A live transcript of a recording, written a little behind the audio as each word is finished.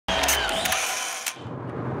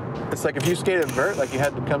It's like if you skated vert, like you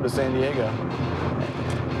had to come to San Diego.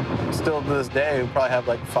 Still to this day, we probably have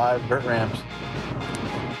like 5 vert ramps.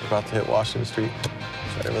 We're about to hit Washington Street.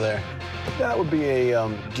 It's right over there. That would be a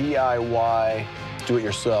DIY,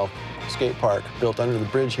 do-it-yourself skate park built under the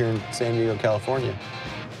bridge here in San Diego, California.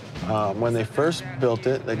 When they first built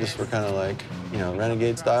it, they just were kind of like, you know,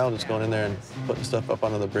 renegade style, just going in there and putting stuff up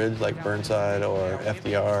onto the bridge like Burnside or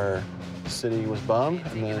FDR. The city was bummed,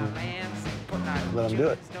 and then let them do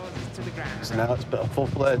it. So now it's a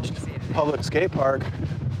full-fledged public skate park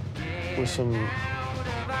with some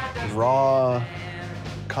raw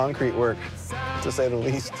concrete work, to say the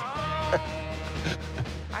least.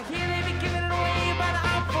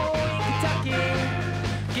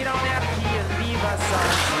 Get on out of here, leave us all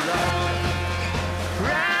alone.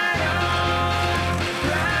 Ride on,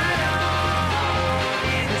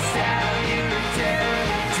 in the saddle you return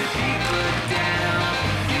to be put down.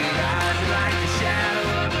 You rise like the shadow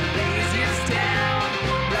of the laziest town.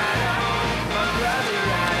 Ride on, my brother,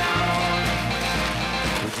 ride on.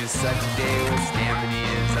 Which is such a day with stamping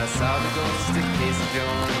ears. I saw the ghost of Casey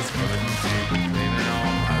Jones coming through, blaming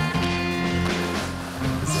on my feet.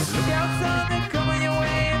 I said, look out, son, they're coming your way.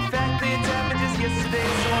 Yesterday,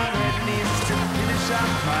 so I had needs to finish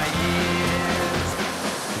off my years.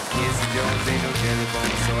 The Casey Jones ain't no jelly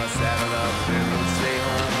bone, so I saddled up and would stay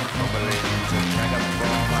home, fumbling to track up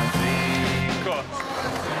all my things. Cool.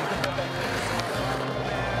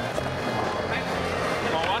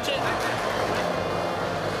 Wanna watch it?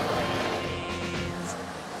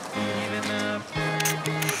 Even up.